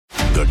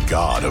The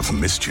god of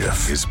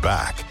mischief is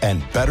back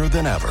and better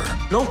than ever.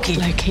 Loki.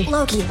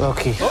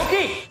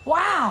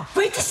 Wow,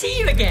 great to see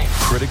you again.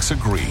 Critics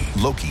agree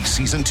Loki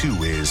Season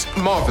 2 is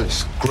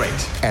marvelous.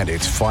 Great. And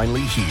it's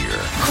finally here.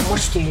 How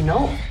much do you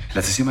know?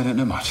 Let's assume I don't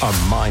know much. A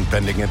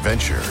mind-bending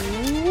adventure.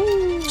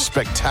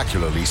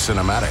 Spectacularly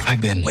cinematic.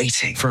 I've been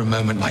waiting for a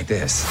moment like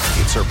this.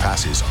 It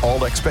surpasses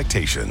all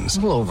expectations. A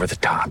little over the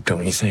top,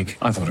 don't you think?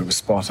 I thought it was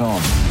spot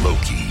on.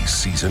 Loki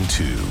Season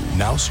 2.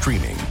 Now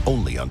streaming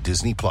only on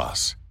Disney+.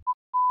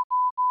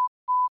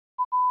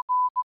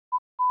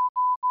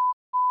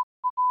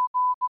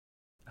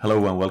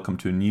 Hello and welcome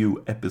to a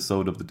new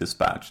episode of The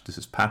Dispatch. This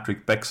is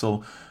Patrick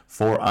Bexel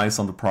for Eyes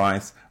on the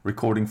Prize,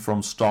 recording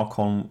from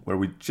Stockholm, where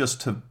we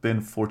just have been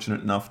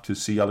fortunate enough to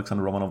see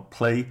Alexander Romanov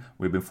play.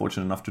 We've been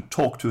fortunate enough to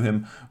talk to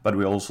him, but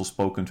we've also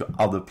spoken to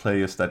other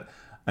players that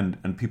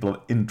and people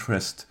of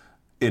interest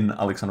in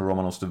Alexander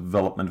Romanov's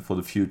development for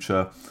the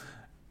future.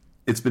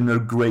 It's been a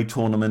great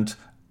tournament.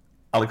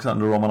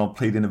 Alexander Romanov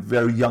played in a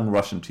very young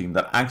Russian team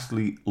that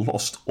actually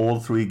lost all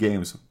 3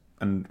 games.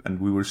 And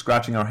we were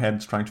scratching our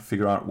heads trying to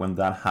figure out when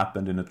that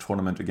happened in a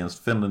tournament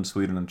against Finland,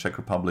 Sweden and Czech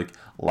Republic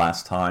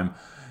last time.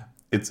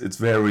 It's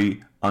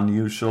very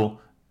unusual.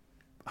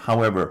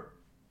 However,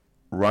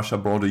 Russia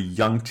brought a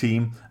young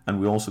team, and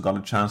we also got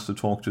a chance to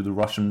talk to the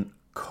Russian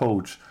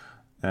coach,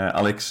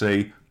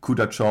 Alexei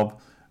Kudashov,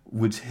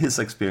 with his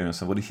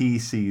experience and what he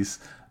sees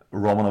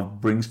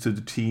Romanov brings to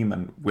the team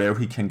and where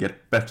he can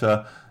get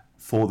better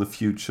for the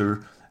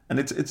future. And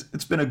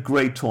it's been a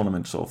great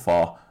tournament so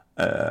far,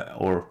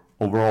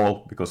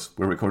 overall, because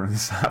we're recording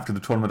this after the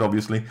tournament,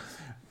 obviously.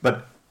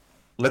 But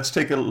let's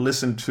take a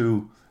listen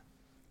to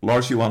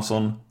Lars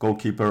Johansson,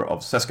 goalkeeper of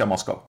CSKA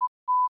Moscow.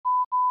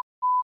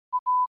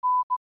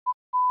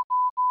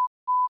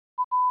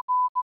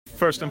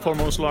 First and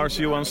foremost, Lars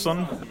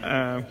Johansson,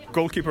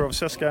 goalkeeper of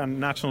CSKA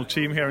national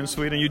team here in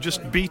Sweden. You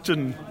just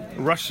beaten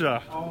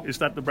Russia. Is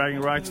that the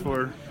bragging rights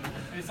for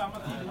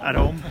at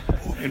home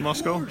in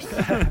Moscow?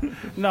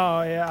 No,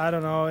 I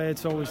don't know.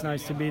 It's always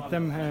nice to beat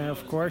them,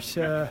 of course.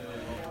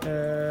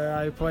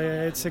 I play.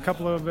 It's a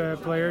couple of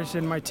players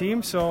in my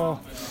team, so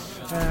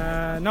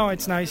no,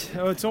 it's nice.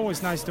 It's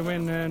always nice to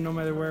win, no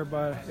matter where.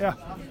 But yeah,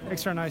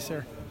 extra nice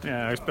there.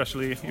 Yeah,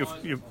 especially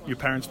your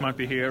parents might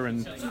be here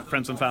and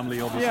friends and family,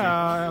 obviously.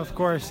 Yeah, of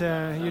course.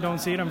 You don't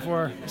see them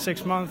for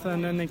 6 months,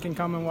 and then they can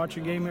come and watch a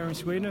game here in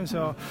Sweden.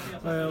 So,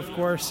 of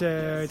course,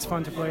 it's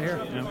fun to play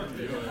here. Yeah.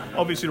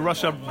 Obviously,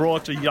 Russia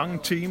brought a young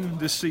team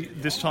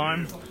this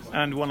time,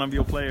 and one of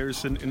your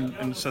players in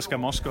CSKA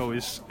Moscow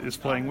is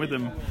playing with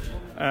them.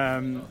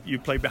 You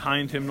play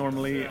behind him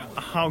normally.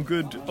 How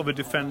good of a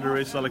defender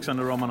is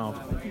Alexander Romanov?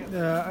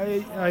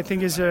 I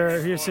think he's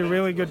a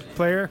really good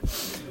player.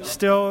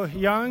 Still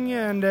young,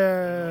 and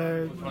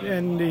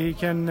he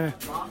can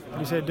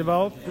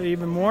develop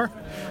even more.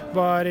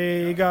 But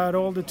he got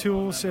all the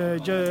tools.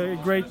 A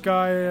great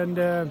guy and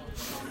a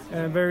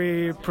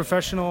very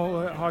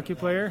professional hockey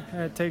player.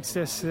 Takes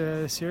this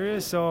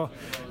serious. So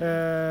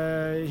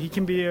he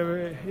can be.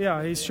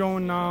 He's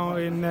shown now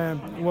in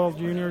World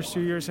Juniors 2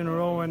 years in a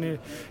row, and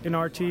in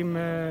our team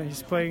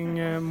he's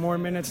playing more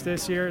minutes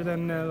this year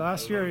than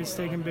last year. He's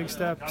taking big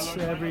steps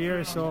every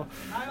year. So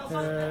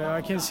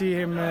I can see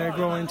him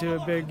grow into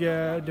a big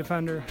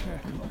defender.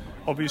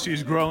 Obviously,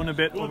 he's grown a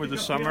bit over the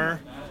summer.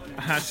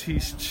 Has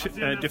his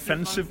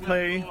defensive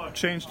play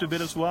changed a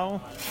bit as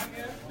well?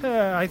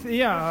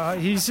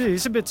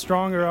 He's a bit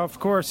stronger, of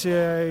course.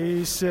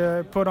 He's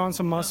put on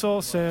some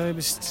muscles.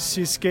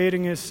 His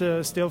skating is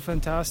still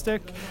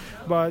fantastic,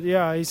 but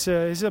yeah, he's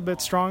a bit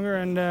stronger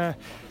and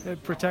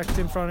protect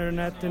in front of the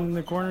net in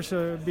the corner,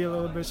 so be a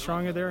little bit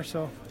stronger there.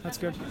 So that's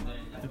good.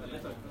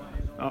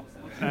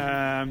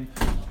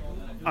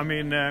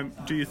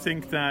 Do you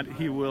think that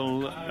he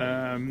will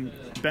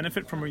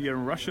benefit from a year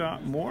in Russia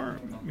more?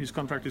 His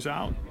contract is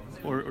out,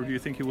 or do you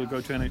think he will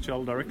go to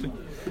NHL directly?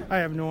 I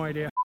have no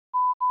idea.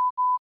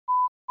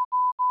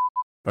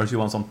 Lars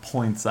Johansson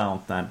points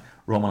out that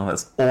Romanov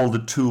has all the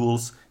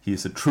tools. He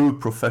is a true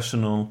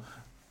professional.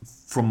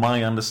 From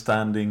my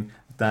understanding,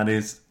 that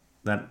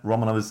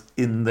Romanov is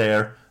in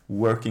there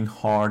working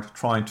hard,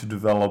 trying to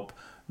develop,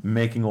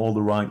 making all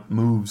the right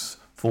moves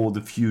for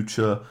the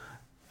future.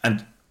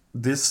 And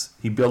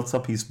he builds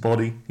up his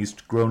body. He's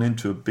grown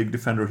into a big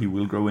defender. He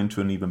will grow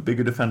into an even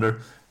bigger defender,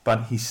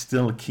 but he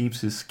still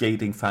keeps his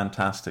skating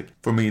fantastic.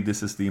 For me,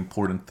 this is the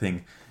important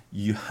thing.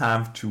 You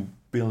have to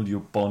build your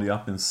body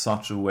up in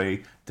such a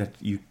way that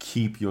you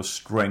keep your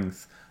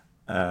strength,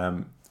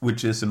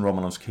 which is in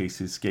Romanov's case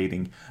his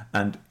skating.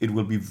 And it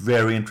will be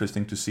very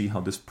interesting to see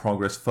how this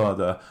progress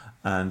further,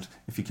 and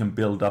if he can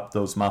build up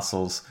those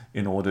muscles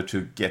in order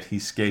to get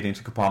his skating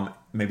to become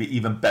maybe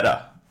even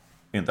better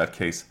in that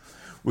case.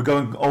 We're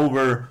going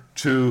over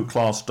to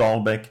Klas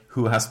Dahlbeck,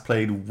 who has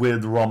played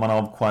with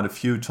Romanov quite a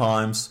few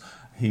times.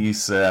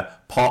 He's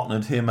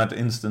partnered him at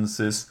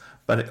instances,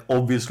 but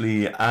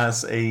obviously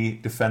as a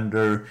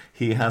defender,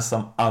 he has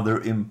some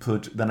other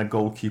input than a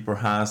goalkeeper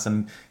has,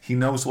 and he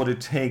knows what it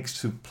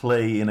takes to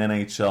play in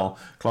NHL.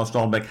 Klas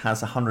Dahlbeck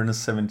has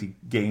 170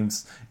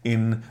 games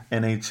in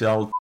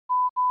NHL.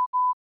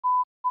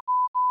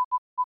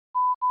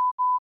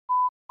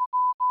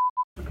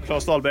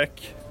 Klas Dahlbeck,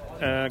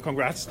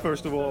 congrats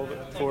first of all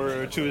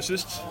for 2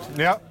 assists.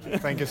 Yeah,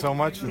 thank you so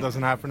much. It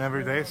doesn't happen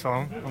every day, so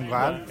I'm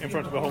glad. In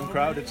front of a home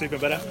crowd, it's even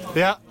better.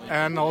 Yeah,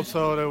 and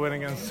also the win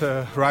against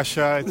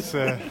Russia, it's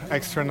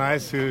extra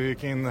nice. You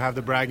can have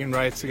the bragging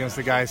rights against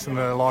the guys in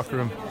the locker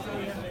room.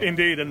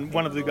 Indeed, and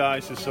one of the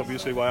guys is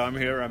obviously why I'm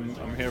here.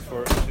 I'm here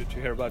to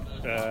hear about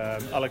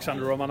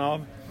Alexander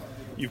Romanov.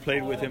 You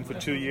played with him for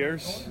 2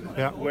 years.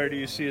 Yeah. Where do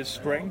you see his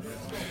strength?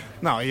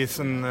 No, he's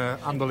an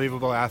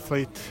unbelievable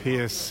athlete. He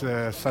is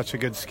such a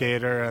good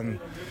skater, and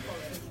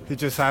he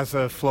just has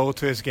a flow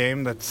to his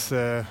game that's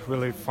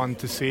really fun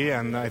to see.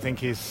 And I think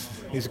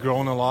he's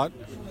grown a lot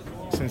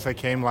since I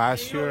came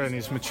last year, and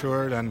he's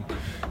matured. And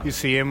you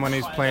see him when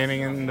he's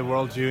playing in the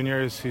World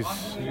Juniors.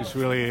 He's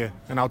really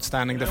an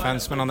outstanding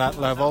defenseman on that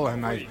level.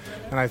 And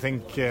I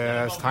think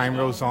as time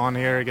goes on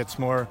here, he gets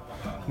more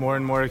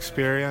and more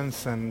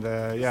experience. And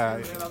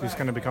he's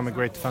going to become a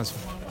great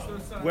defenseman.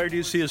 Where do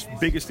you see his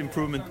biggest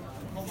improvement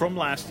from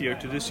last year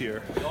to this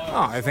year?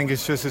 I think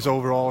it's just his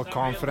overall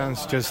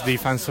confidence, just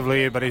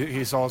defensively, but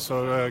he's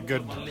also a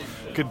good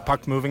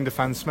puck-moving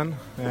defenseman.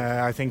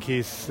 I think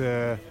his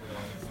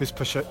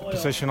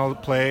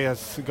positional play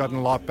has gotten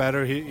a lot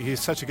better. He's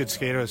such a good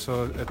skater,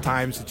 so at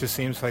times it just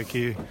seems like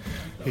he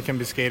can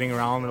be skating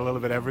around a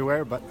little bit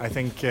everywhere. But I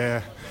think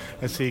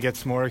as he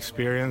gets more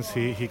experience,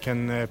 he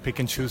can pick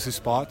and choose his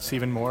spots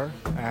even more,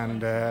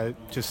 and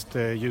just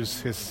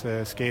use his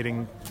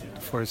skating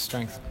for his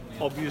strength.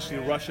 Obviously,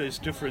 Russia is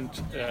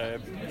different.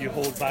 You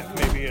hold back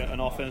maybe an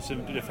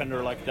offensive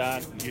defender like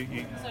that.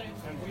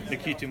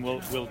 Nikitin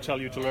will tell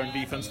you to learn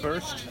defense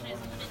first.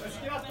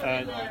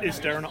 Is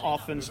there an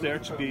offense there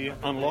to be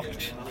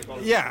unlocked?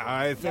 Yeah,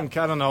 I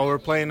don't know. We're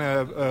playing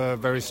a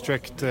very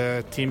strict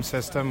team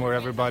system where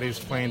everybody's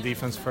playing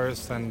defense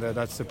first, and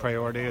that's the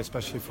priority,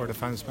 especially for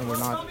defensemen.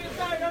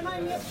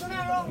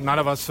 None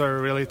of us are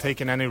really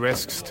taking any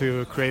risks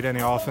to create any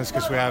offense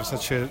because we have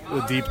such a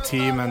deep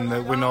team,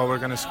 and we know we're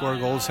going to score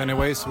goals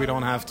anyway, so we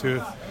don't have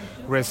to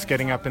risk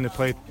getting up in the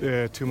play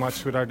too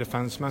much with our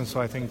defensemen. So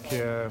I think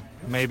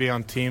maybe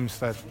on teams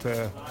that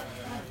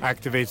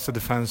activates the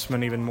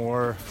defenseman even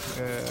more,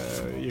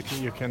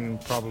 you can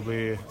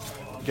probably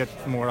get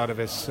more out of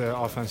his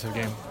offensive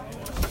game.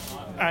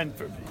 And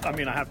I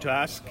mean, I have to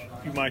ask,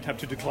 you might have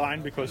to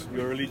decline because of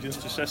your allegiance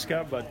to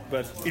CSKA,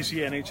 but is he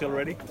NHL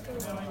ready?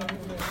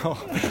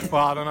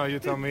 Well, I don't know. You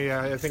tell me.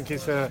 I think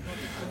he's a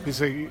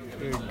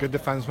good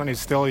defenseman. He's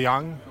still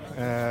young,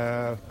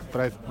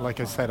 but like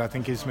I said, I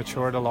think he's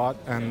matured a lot,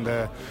 and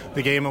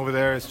the game over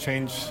there is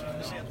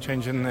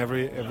changing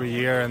every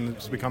year, and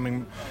it's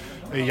becoming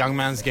a young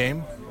man's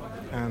game.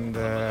 And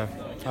I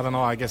don't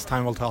know. I guess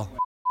time will tell.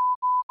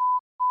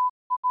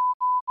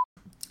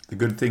 The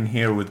good thing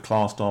here with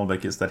Klas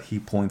Dahlbeck is that he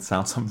points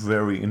out some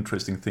very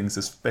interesting things,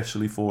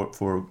 especially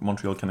for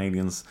Montreal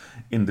Canadiens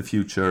in the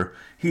future.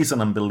 He's an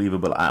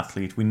unbelievable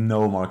athlete. We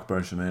know Marc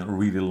Bergevin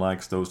really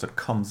likes those that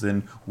comes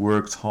in,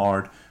 works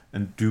hard,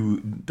 and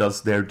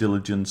does their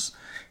diligence.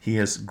 He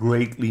has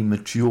greatly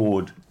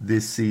matured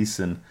this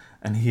season,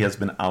 and he has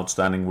been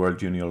outstanding World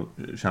Junior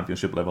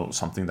Championship level,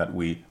 something that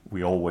we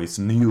always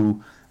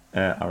knew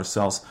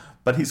ourselves.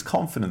 But his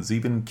confidence,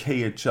 even in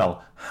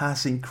KHL,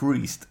 has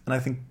increased. And I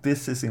think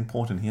this is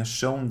important. He has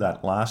shown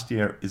that last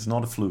year is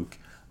not a fluke.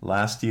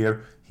 Last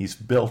year, he's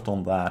built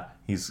on that.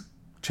 He's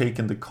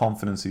taken the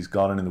confidence he's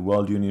gotten in the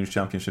World Junior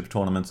Championship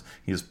tournaments.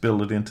 He has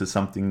built it into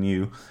something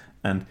new.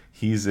 And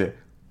he's a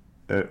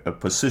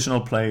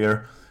positional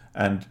player.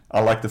 And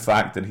I like the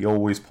fact that he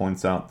always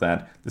points out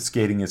that the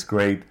skating is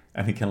great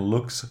and he can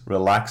look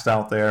relaxed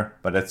out there.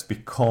 But that's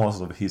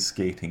because of his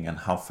skating and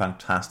how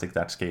fantastic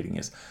that skating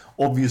is.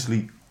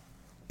 Obviously,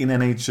 in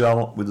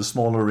NHL, with a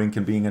smaller rink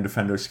and being a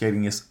defender,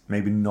 skating is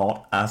maybe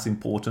not as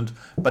important,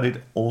 but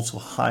it also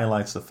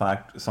highlights the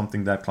fact,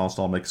 something that Klas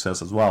Dahlbeck says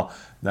as well,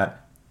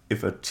 that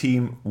if a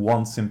team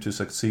wants him to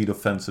succeed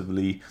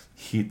offensively,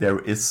 there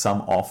is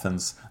some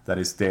offense that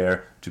is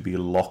there to be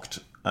locked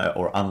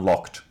or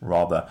unlocked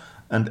rather.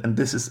 And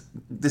this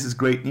is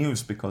great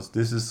news, because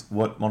this is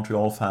what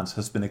Montreal fans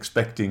has been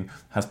expecting,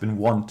 has been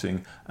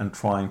wanting, and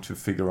trying to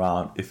figure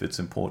out if it's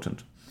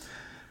important.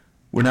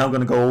 We're now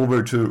going to go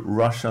over to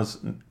Russia's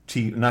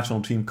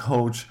national team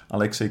coach,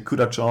 Alexei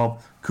Kudashov.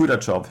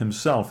 Kudashov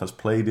himself has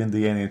played in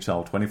the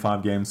NHL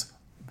 25 games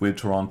with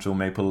Toronto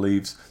Maple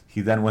Leafs.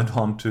 He then went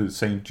on to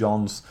St.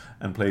 John's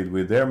and played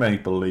with their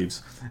Maple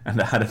Leafs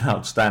and had an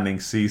outstanding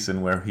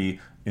season where he,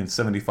 in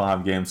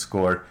 75 games,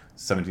 scored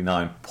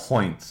 79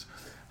 points.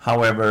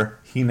 However,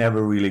 he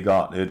never really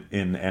got it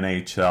in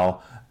NHL,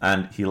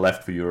 and he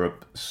left for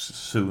Europe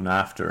soon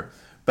after.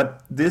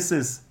 But this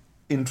is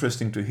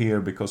interesting to hear,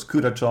 because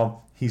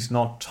Kudashov, he's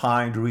not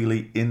tied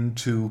really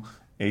into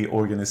a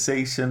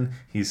organization.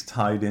 He's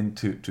tied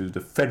into the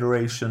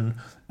federation,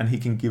 and he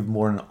can give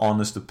more an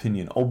honest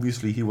opinion.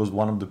 Obviously, he was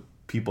one of the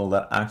people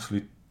that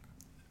actually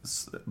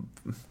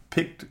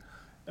picked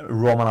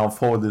Romanov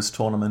for this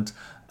tournament,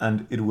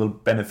 and it will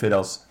benefit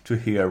us to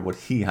hear what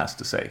he has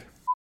to say.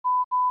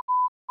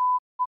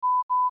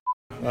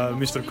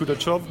 Mr.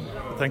 Kudashov,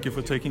 thank you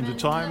for taking the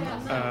time.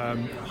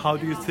 How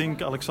do you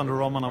think Alexander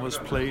Romanov has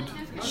played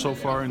so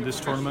far in this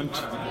tournament?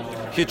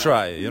 He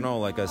tried,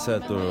 like I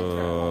said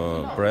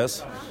to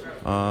press.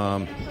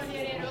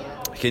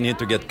 He need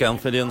to get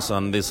confidence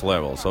on this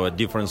level. So at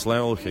different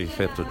level, he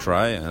have to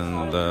try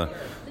and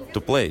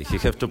to play. He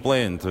have to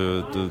play, and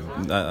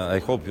I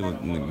hope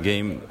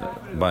game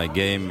by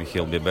game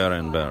he'll be better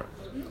and better.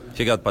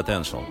 He got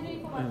potential.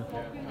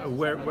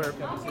 We're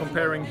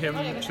comparing him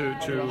to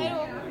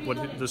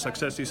what the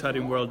success he's had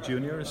in World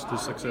Juniors, the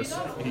success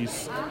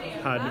he's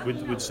had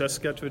with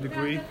CSKA to a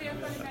degree.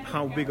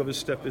 How big of a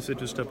step is it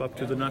to step up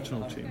to the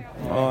national team?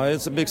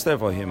 It's a big step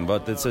for him,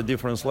 but it's a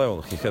different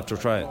level. He have to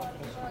try it.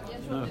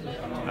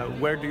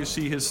 Where do you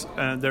see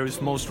there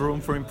is most room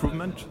for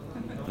improvement?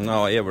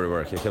 No,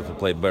 everywhere. He have to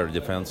play better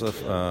defensive,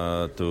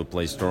 to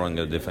play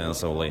stronger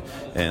defensively,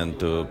 and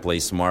to play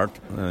smart.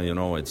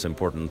 It's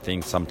important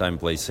thing. Sometimes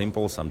play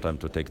simple, sometimes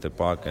to take the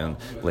puck and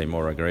play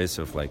more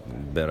aggressive, like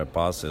better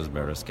passes,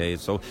 better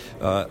skates. So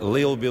a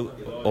little bit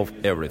of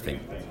everything.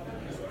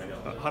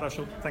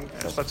 Хорошо.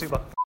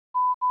 Спасибо.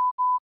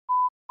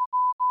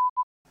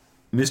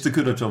 Mr.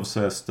 Kudashov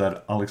says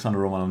that Alexander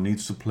Romanov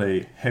needs to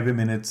play heavy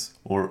minutes,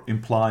 or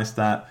implies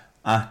that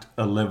at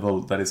a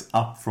level that is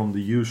up from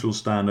the usual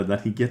standard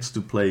that he gets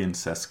to play in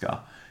CSKA.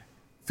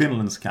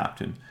 Finland's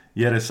captain,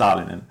 Jere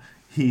Saalinen,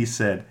 he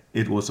said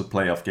it was a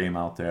playoff game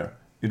out there.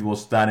 It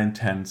was that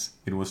intense,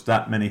 it was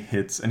that many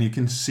hits, and you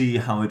can see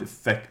how it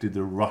affected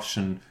the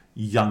Russian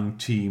young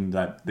team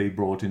that they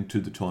brought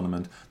into the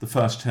tournament. The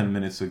first 10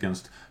 minutes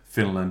against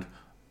Finland,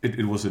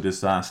 it was a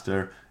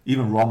disaster.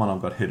 Even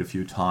Romanov got hit a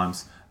few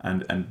times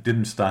and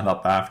didn't stand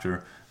up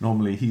after.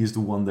 Normally he is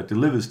the one that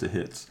delivers the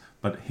hits,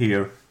 but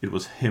here it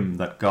was him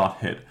that got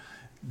hit.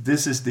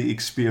 This is the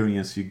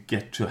experience you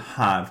get to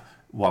have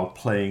while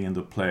playing in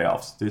the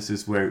playoffs. This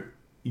is where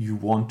you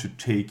want to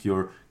take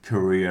your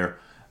career.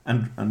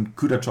 And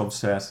Kudashov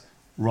says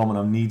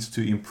Romanov needs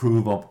to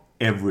improve up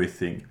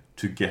everything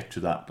to get to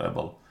that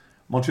level.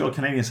 Montreal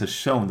Canadiens has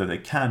shown that they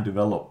can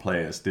develop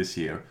players this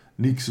year.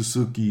 Nick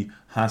Suzuki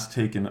has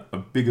taken a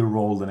bigger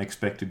role than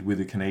expected with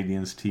the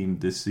Canadiens team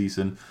this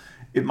season.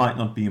 It might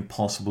not be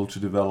impossible to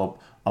develop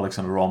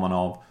Alexander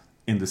Romanov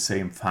in the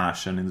same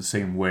fashion, in the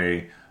same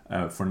way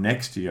for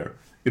next year.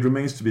 It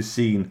remains to be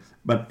seen,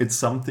 but it's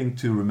something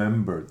to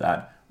remember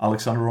that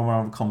Alexander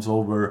Romanov comes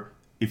over,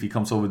 if he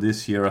comes over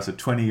this year as a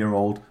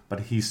 20-year-old,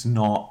 but he's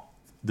not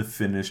the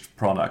finished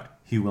product.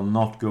 He will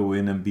not go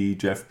in and be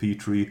Jeff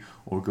Petrie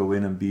or go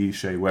in and be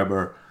Shea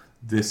Weber.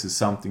 This is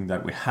something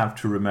that we have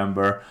to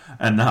remember.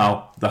 And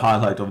now, the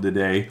highlight of the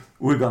day,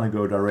 we're going to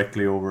go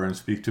directly over and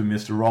speak to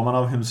Mr.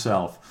 Romanov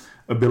himself.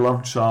 A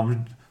beloved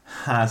child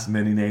has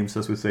many names,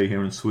 as we say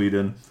here in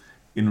Sweden.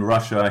 In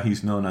Russia,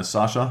 he's known as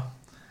Sasha.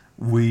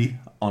 We,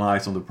 on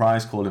Ice on the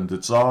Prize, call him the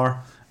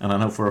Tsar. And I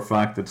know for a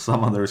fact that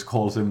some others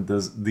calls him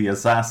the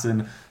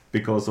Assassin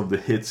because of the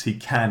hits he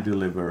can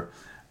deliver.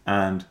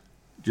 And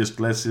just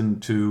listen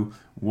to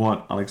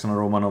what Alexander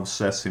Romanov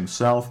says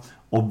himself.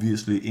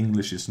 Obviously,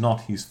 English is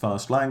not his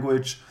first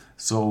language,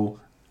 so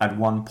at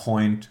one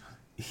point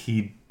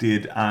he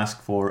did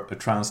ask for a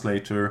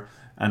translator,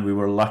 and we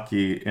were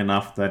lucky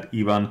enough that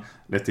Ivan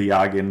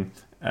Leteyagin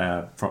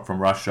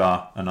from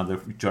Russia, another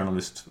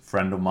journalist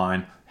friend of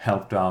mine,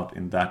 helped out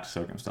in that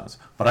circumstance.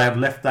 But I have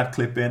left that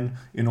clip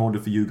in order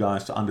for you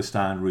guys to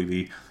understand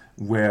really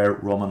where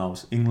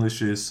Romanov's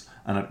English is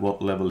and at what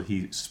level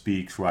he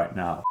speaks right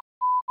now.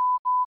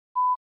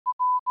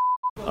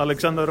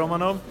 Alexander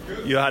Romanov,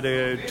 you had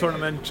a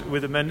tournament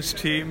with the men's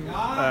team.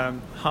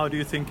 How do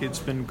you think it's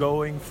been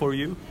going for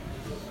you?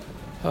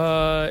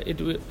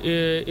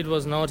 It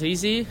was not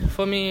easy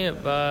for me,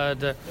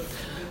 but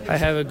I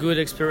have a good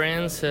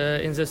experience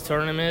in this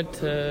tournament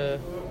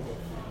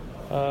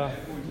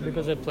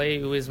because I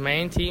play with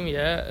main team.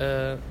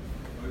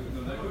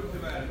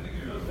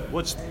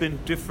 What's been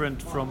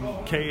different from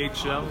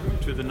KHL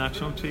to the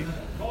national team?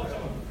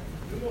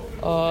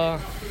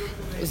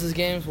 This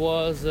game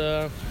was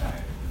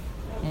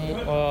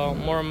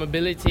more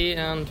mobility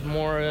and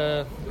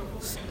more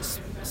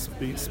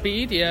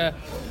speed.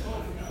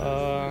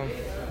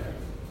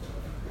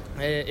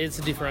 It's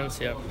a difference.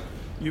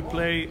 You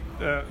play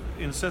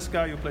in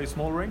CSKA. You play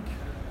small rink,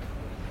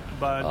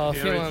 but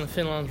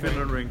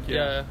Finland rink.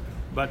 Yeah.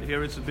 But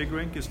here it's a big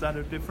rink. Is that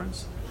a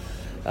difference?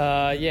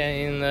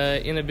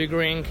 In a big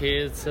rink,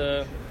 it's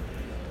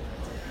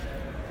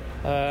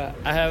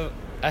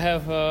I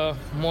have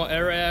more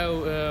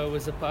area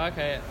with the puck.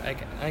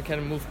 I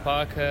can move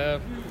puck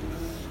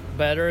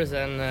better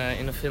than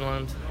in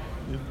Finland.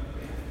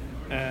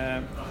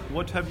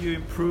 What have you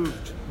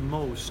improved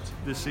most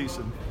this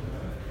season?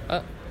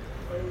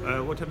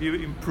 What have you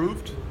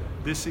improved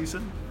this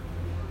season?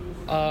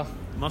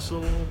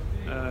 Muscle,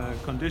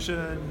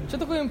 condition. Что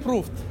такое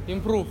improved?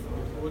 Improve.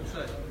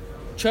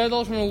 Что я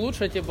должен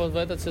улучшить типа в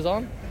этот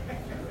сезон?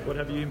 What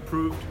have you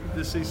improved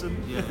this season?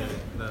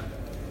 Да.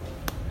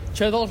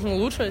 Что я должен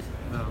улучшить?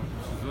 Да,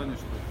 в сезоне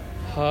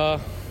что?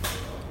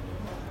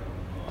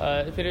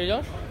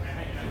 Переведешь?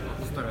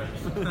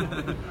 Постараюсь.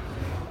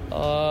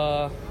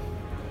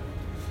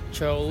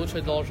 что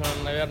улучшить должен,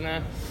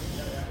 наверное,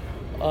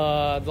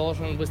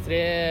 должен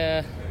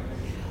быстрее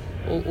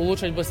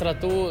улучшить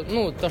быстроту,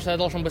 ну, то, что я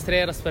должен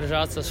быстрее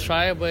распоряжаться с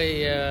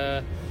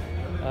шайбой,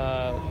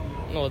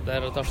 ну, вот,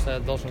 наверное, то, что я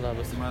должен, да,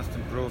 быстрее. You must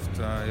improve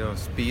your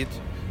speed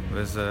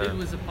with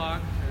the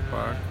puck.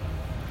 puck.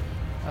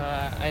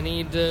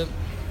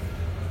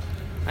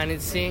 I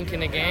need sync in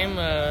the game,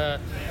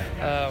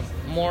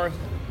 more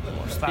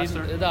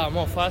faster. speed,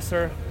 more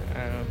faster,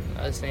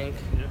 I think.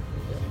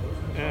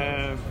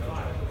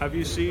 Have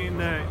you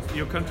seen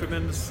your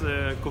countryman's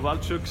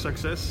Kowalczuk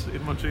success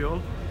in Montreal?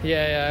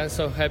 Yeah, I'm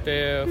so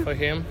happy for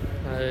him.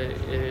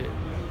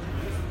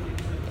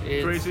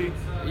 It's Crazy?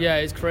 Yeah,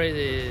 it's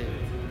crazy.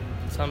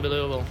 It's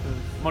unbelievable.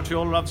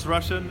 Montreal loves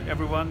Russian.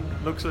 Everyone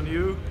looks on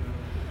you.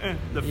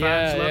 The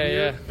fans love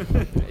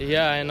you.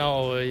 Yeah, I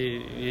know.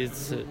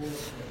 It's.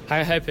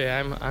 I'm happy.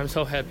 I'm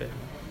so happy.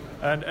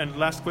 And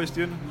last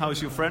question: how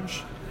is your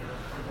French?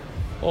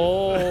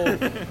 Oh,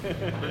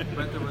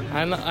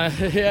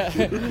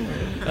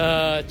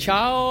 yeah.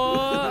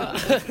 Ciao.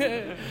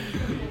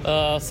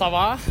 Ça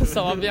va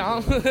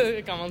bien.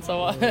 Comment ça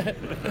va?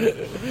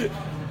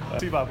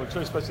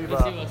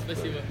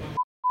 Спасибо.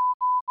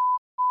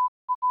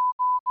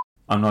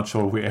 I'm not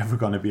sure we're ever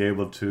going to be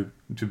able to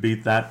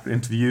beat that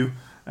interview,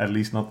 at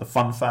least not the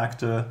fun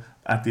factor.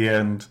 At the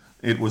end,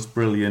 it was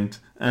brilliant,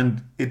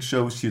 and it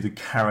shows you the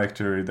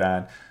character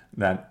that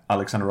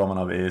Alexander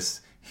Romanov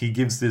is. He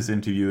gives this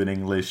interview in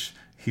English.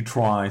 He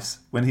tries.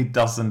 When he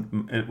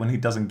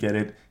doesn't get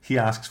it, he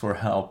asks for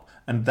help,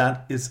 and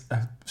that is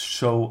a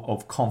show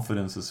of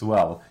confidence as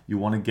well. You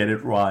want to get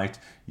it right.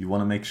 You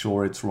want to make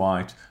sure it's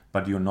right,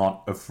 but you're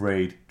not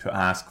afraid to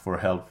ask for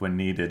help when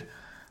needed.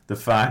 The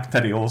fact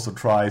that he also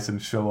tries and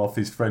show off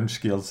his French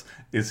skills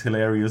is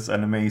hilarious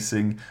and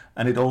amazing,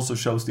 and it also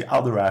shows the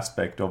other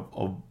aspect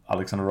of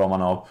Alexander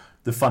Romanov,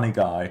 the funny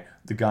guy,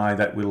 the guy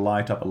that will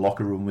light up a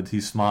locker room with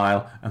his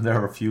smile, and there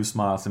are a few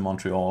smiles in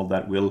Montreal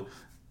that will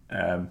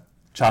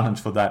challenge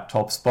for that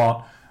top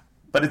spot.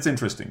 But it's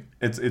interesting.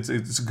 It's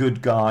a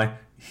good guy.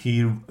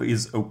 He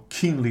is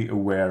keenly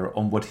aware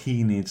on what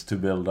he needs to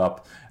build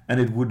up, and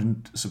it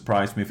wouldn't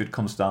surprise me if it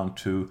comes down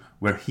to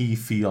where he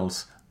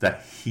feels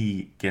that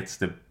he gets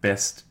the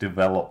best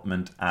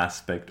development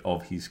aspect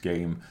of his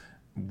game,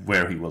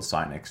 where he will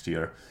sign next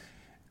year.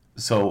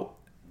 So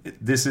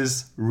this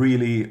is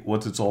really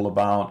what it's all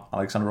about.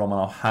 Alexander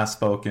Romanov has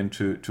spoken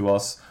to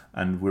us,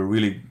 and we're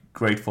really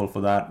grateful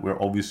for that.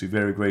 We're obviously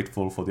very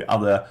grateful for the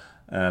other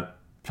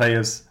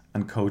players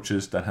and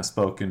coaches that have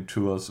spoken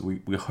to us.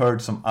 We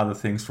heard some other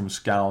things from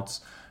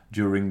scouts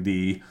during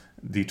the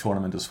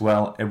tournament as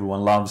well.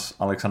 Everyone loves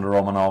Alexander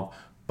Romanov,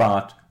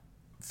 but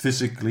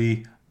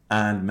physically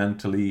and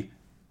mentally,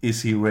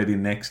 is he ready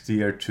next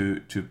year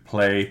to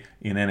play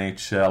in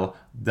NHL?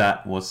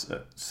 That was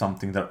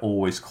something that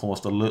always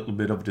caused a little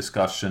bit of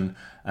discussion,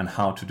 and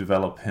how to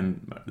develop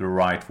him the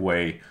right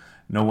way.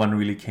 No one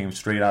really came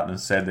straight out and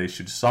said they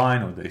should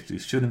sign or they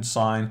shouldn't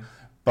sign,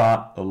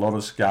 but a lot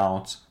of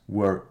scouts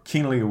were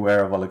keenly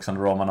aware of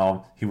Alexander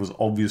Romanov. He was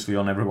obviously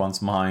on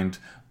everyone's mind,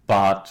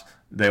 but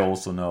they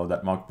also know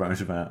that Marc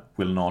Bergevin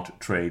will not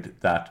trade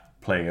that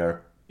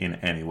player in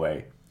any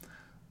way.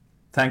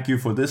 Thank you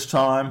for this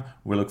time.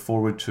 We look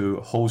forward to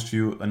host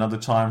you another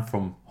time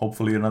from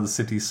hopefully another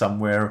city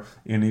somewhere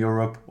in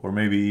Europe or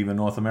maybe even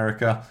North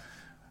America.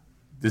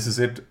 This is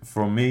it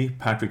from me,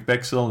 Patrick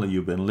Bexel.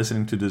 You've been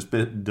listening to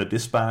the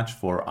Dispatch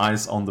for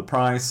Eyes on the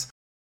Prize.